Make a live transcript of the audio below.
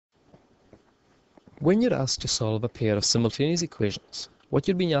When you're asked to solve a pair of simultaneous equations, what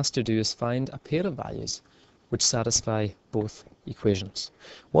you're being asked to do is find a pair of values which satisfy both equations.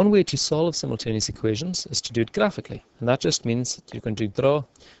 One way to solve simultaneous equations is to do it graphically, and that just means that you're going to draw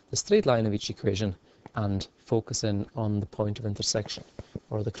the straight line of each equation and focus in on the point of intersection,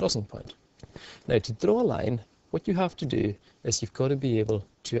 or the crossing point. Now, to draw a line, what you have to do is you've got to be able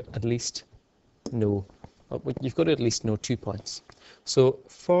to at least know 2 points. So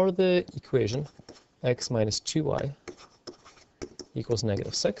for the equation x minus 2y equals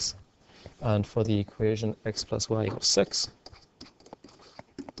negative 6, and for the equation x plus y equals 6,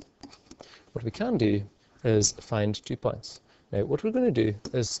 what we can do is find 2 points. Now, what we're going to do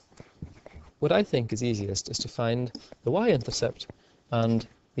is, what I think is easiest is to find the y-intercept and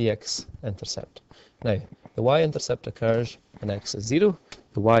the x-intercept. Now, the y-intercept occurs when x is 0,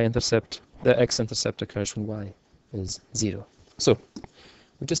 the x-intercept occurs when y is 0. So,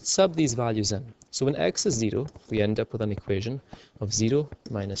 we just sub these values in. So when x is 0, we end up with an equation of 0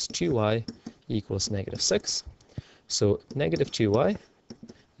 minus 2y equals negative 6. So negative 2y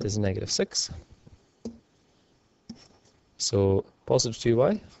is negative 6. So positive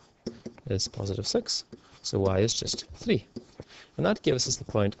 2y is positive 6. So y is just 3. And that gives us the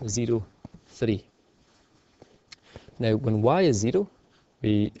point 0, 3. Now when y is 0,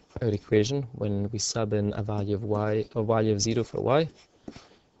 our equation, when we sub in a value of y, a value of 0 for y,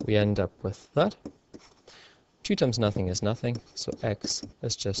 we end up with that. 2 times nothing is nothing, so x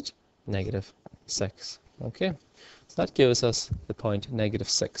is just negative 6. Okay, so that gives us the point negative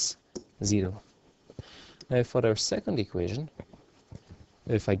 6, 0. Now for our second equation,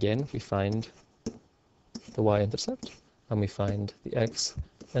 if again we find the y-intercept and we find the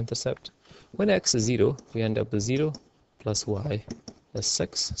x-intercept, when x is 0, we end up with 0 plus y is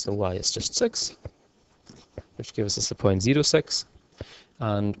 6, so y is just 6, which gives us the point 0, 6.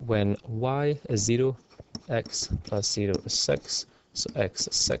 And when y is 0, x plus 0 is 6, so x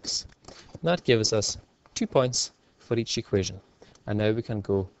is 6. And that gives us 2 points for each equation. And now we can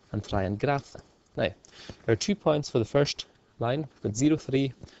go and try and graph them. Now, there are 2 points for the first line. We've got 0,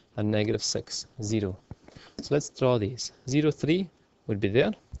 3 and negative 6, 0. So let's draw these. 0, 3 would be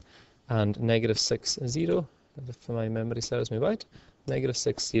there, and negative 6, 0, if my memory serves me right, negative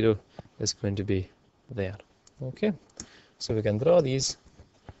 6, 0 is going to be there. Okay, so we can draw these,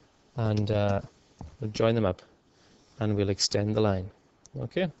 and we'll join them up, and we'll extend the line.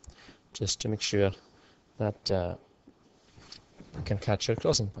 Okay, just to make sure that we can catch our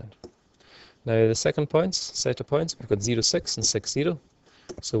crossing point. Now the second set of points, we've got 0, 6 and 6, 0.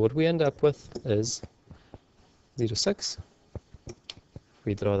 So what we end up with is 0, 6.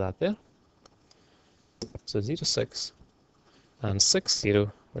 We draw that there. So 0, 6 and 6,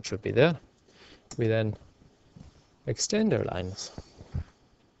 0, which would be there. We then extend our lines,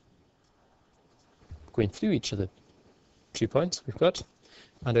 going through each of the 2 points we've got,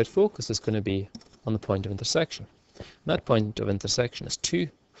 and our focus is going to be on the point of intersection. And that point of intersection is 2,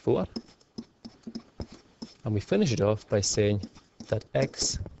 4, and we finish it off by saying that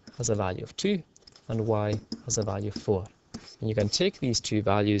x has a value of 2 and y has a value of 4. And you can take these 2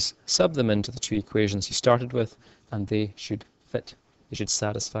 values, sub them into the 2 equations you started with, and they should fit. They should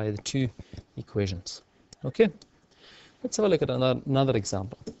satisfy the 2 equations. Okay, let's have a look at another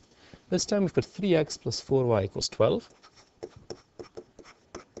example. This time we've got 3x plus 4y equals 12.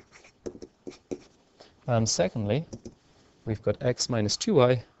 And secondly, we've got x minus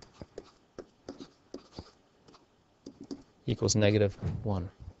 2y equals negative 1.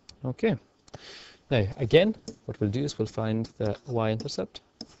 Okay. Now, again, what we'll do is we'll find the y-intercept,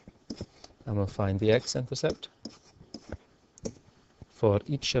 and we'll find the x-intercept for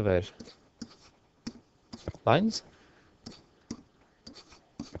each of our lines,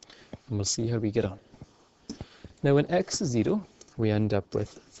 and we'll see how we get on. Now, when x is 0, we end up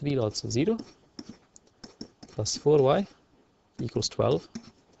with 3 lots of 0 plus 4y equals 12.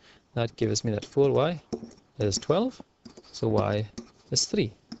 That gives me that 4y is 12, so y is 3.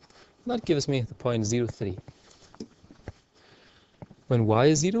 And that gives me the point 0, 3. When y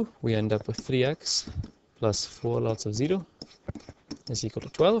is 0, we end up with 3x plus 4 lots of 0 is equal to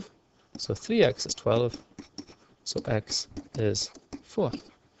 12. So 3x is 12, so x is 4.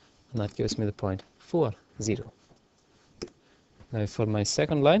 And that gives me the point 4, 0. Now for my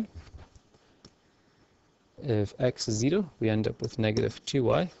second line, if x is 0, we end up with negative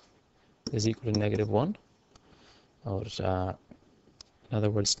 2y is equal to negative 1. Or in other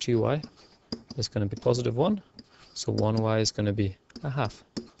words, 2y is going to be positive 1, so 1y is going to be a half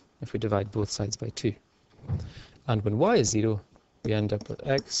if we divide both sides by 2. And when y is 0, we end up with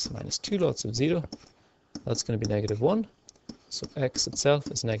x minus 2 lots of 0. That's going to be negative 1, so x itself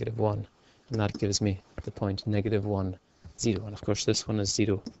is negative 1. and that gives me the point -1, 0. And of course this one is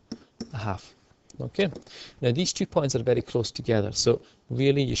 0, 1/2. Okay, now these 2 points are very close together, so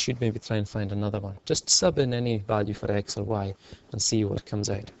really you should maybe try and find another one. Just sub in any value for x or y and see what comes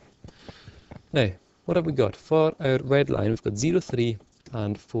out. Now, what have we got? For our red line, we've got 0, 3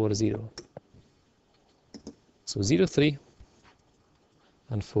 and 4, 0. So 0, 3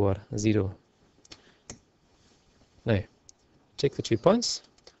 and 4, 0. Now, take the 2 points,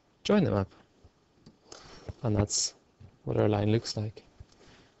 join them up, and that's what our line looks like.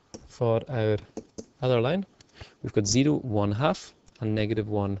 For our other line, we've got 0, 1/2 and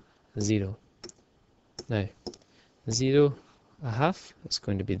 -1, 0. Now, 0, 1/2 is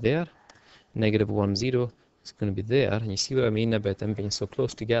going to be there, -1, 0 is going to be there, and you see what I mean about them being so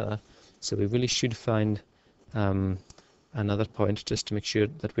close together. So we really should find another point just to make sure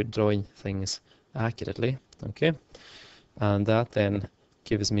that we're drawing things accurately. Okay, and that then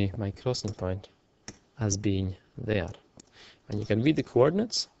gives me my crossing point as being there. And you can read the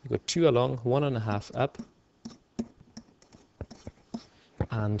coordinates. You go 2 along, 1.5 up,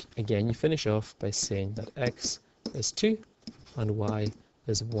 and again you finish off by saying that x is 2 and y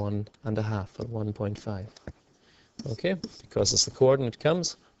is 1.5 or 1.5. Okay, because as the coordinate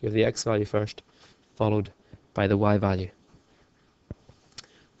comes, you have the x value first, followed by the y value.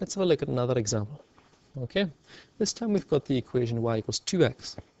 Let's have a look at another example. Okay, this time we've got the equation y equals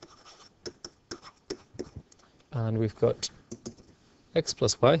 2x, and we've got x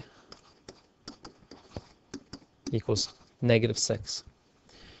plus y equals -6.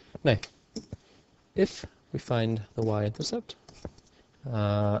 Now, if we find the y-intercept,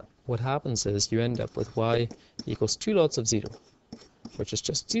 what happens is you end up with y equals 2 lots of 0, which is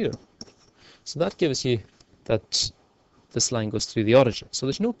just 0. So that gives you that this line goes through the origin. So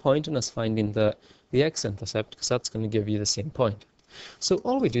there's no point in us finding the x-intercept, because that's going to give you the same point. So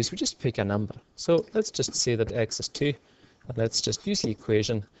all we do is we just pick a number. So let's just say that x is 2, and let's just use the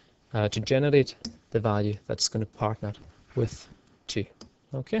equation to generate the value that's going to partner with 2.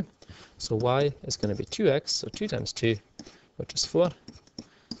 Okay, so y is going to be 2x, so 2 times 2, which is 4.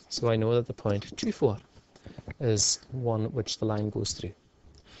 So I know that the point 2, 4 is one which the line goes through.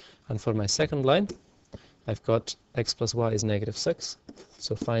 And for my second line, I've got x plus y is -6.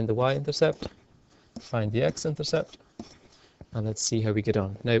 So find the y-intercept, find the x-intercept, and let's see how we get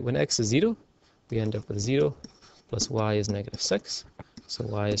on. Now, when x is 0, we end up with 0 plus y is -6. So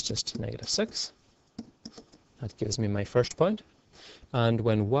y is just -6. That gives me my first point. And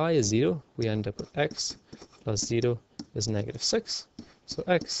when y is 0, we end up with x plus 0 is -6. So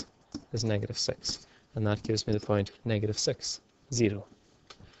x is -6. And that gives me the point -6, 0.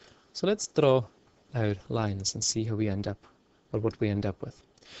 So let's draw our lines and see how we end up, or what we end up with.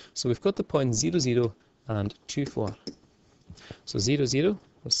 So we've got the point 0, 0 and 2, 4. So 0, 0,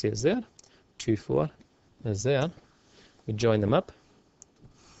 we'll say is there, 2, 4 is there. We join them up,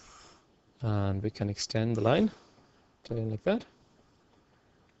 and we can extend the line down like that.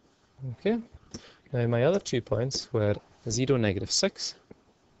 Okay, now my other 2 points were 0, -6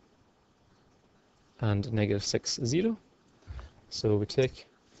 and -6, 0. So we take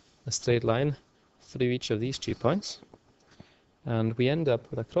a straight line through each of these 2 points, and we end up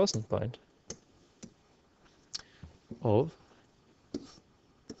with a crossing point of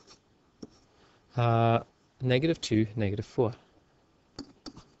 -2, -4.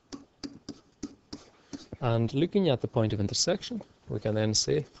 And looking at the point of intersection, we can then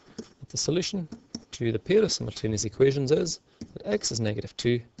say that the solution to the pair of simultaneous equations is that x is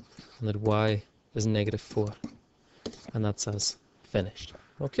 -2 and that y is -4. And that's us finished.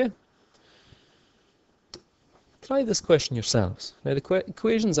 Okay? Try this question yourselves. Now, the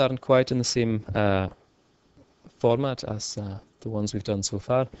equations aren't quite in the same format as the ones we've done so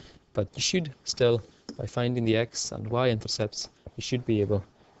far, but you should still, by finding the x and y intercepts, you should be able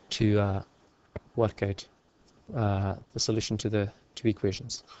to work out the solution to the 2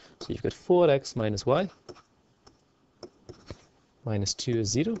 equations. So you've got 4x minus y minus 2 is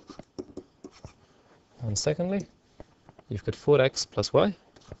 0. And secondly, you've got 4x plus y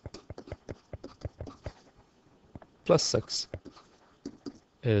plus 6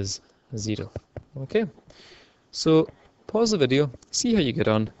 is 0. Okay, so pause the video, see how you get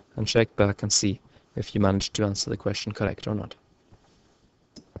on, and check back and see if you managed to answer the question correct or not.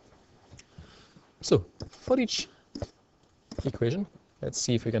 So, for each equation, let's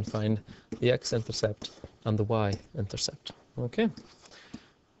see if we can find the x-intercept and the y-intercept. Okay,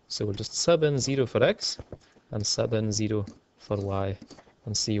 so we'll just sub in 0 for x and sub in 0 for y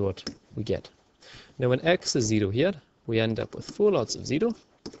and see what we get. Now, when x is 0 here, we end up with 4 lots of 0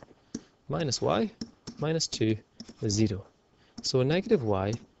 minus y minus 2 is 0. So a negative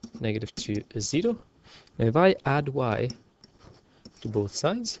y negative 2 is 0. Now if I add y to both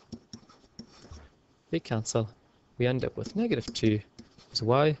sides, they cancel. We end up with negative 2 is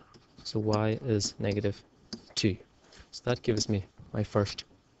y, so y is negative 2. So that gives me my first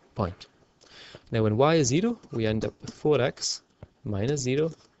point. Now when y is 0, we end up with 4x minus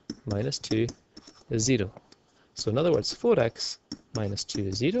 0 minus 2 is 0. So in other words, 4x minus 2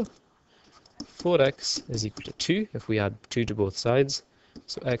 is 0. 4x is equal to 2 if we add 2 to both sides.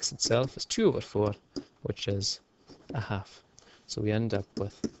 So x itself is 2 over 4, which is a half. So we end up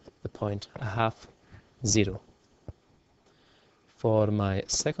with the point a half, 0. For my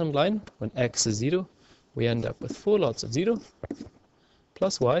second line, when x is 0, we end up with 4 lots of 0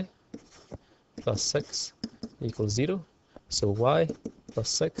 plus y plus 6 equals 0. So y plus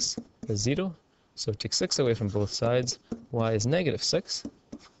 6 is 0. So take 6 away from both sides, y is negative 6.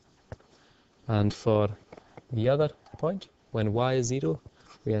 And for the other point, when y is 0,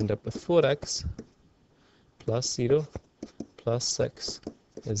 we end up with 4x plus 0 plus 6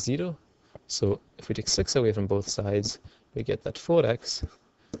 is 0. So if we take 6 away from both sides, we get that 4x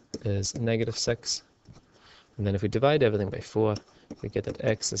is negative 6. And then if we divide everything by 4, we get that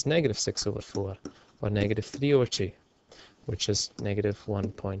x is negative 6 over 4, or negative 3 over 2, which is negative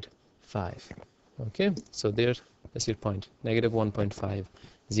 1.5. Okay, so there is your point, negative 1.50.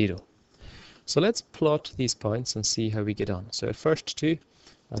 So let's plot these points and see how we get on. So our first two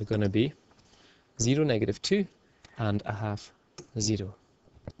are going to be 0, negative 2, and a half, 0.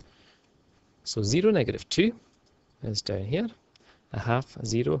 So 0, negative 2 is down here. A half,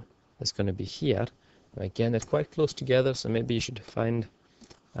 0 is going to be here. Again, they're quite close together, so maybe you should find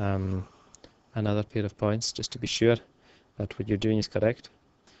another pair of points just to be sure that what you're doing is correct.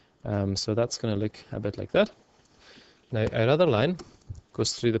 So that's going to look a bit like that. Now our other line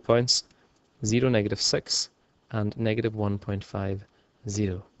goes through the points 0, negative 6 and negative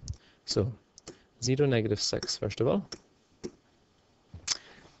 1.50. So 0, negative 6 first of all.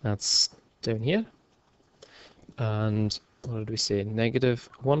 That's down here. And what did we say? Negative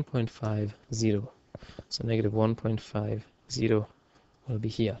 1.50. So negative 1.50 will be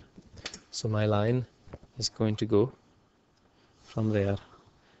here. So my line is going to go from there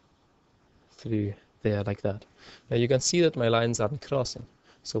through there like that. Now you can see that my lines aren't crossing.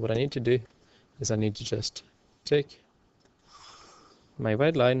 So what I need to do is I need to just take my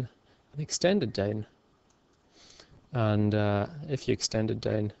red line and extend it down. And if you extend it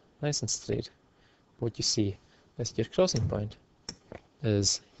down nice and straight, what you see is your crossing point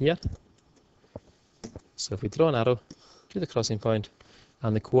is here. So if we draw an arrow to the crossing point,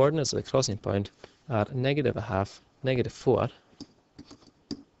 and the coordinates of the crossing point are negative a half, negative 4.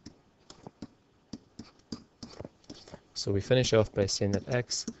 So we finish off by saying that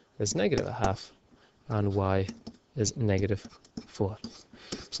x is negative a half and y is negative 4.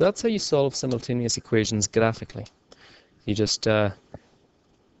 So that's how you solve simultaneous equations graphically. You just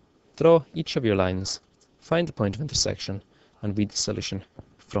draw each of your lines, find the point of intersection, and read the solution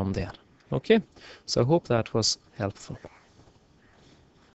from there. Okay, so I hope that was helpful.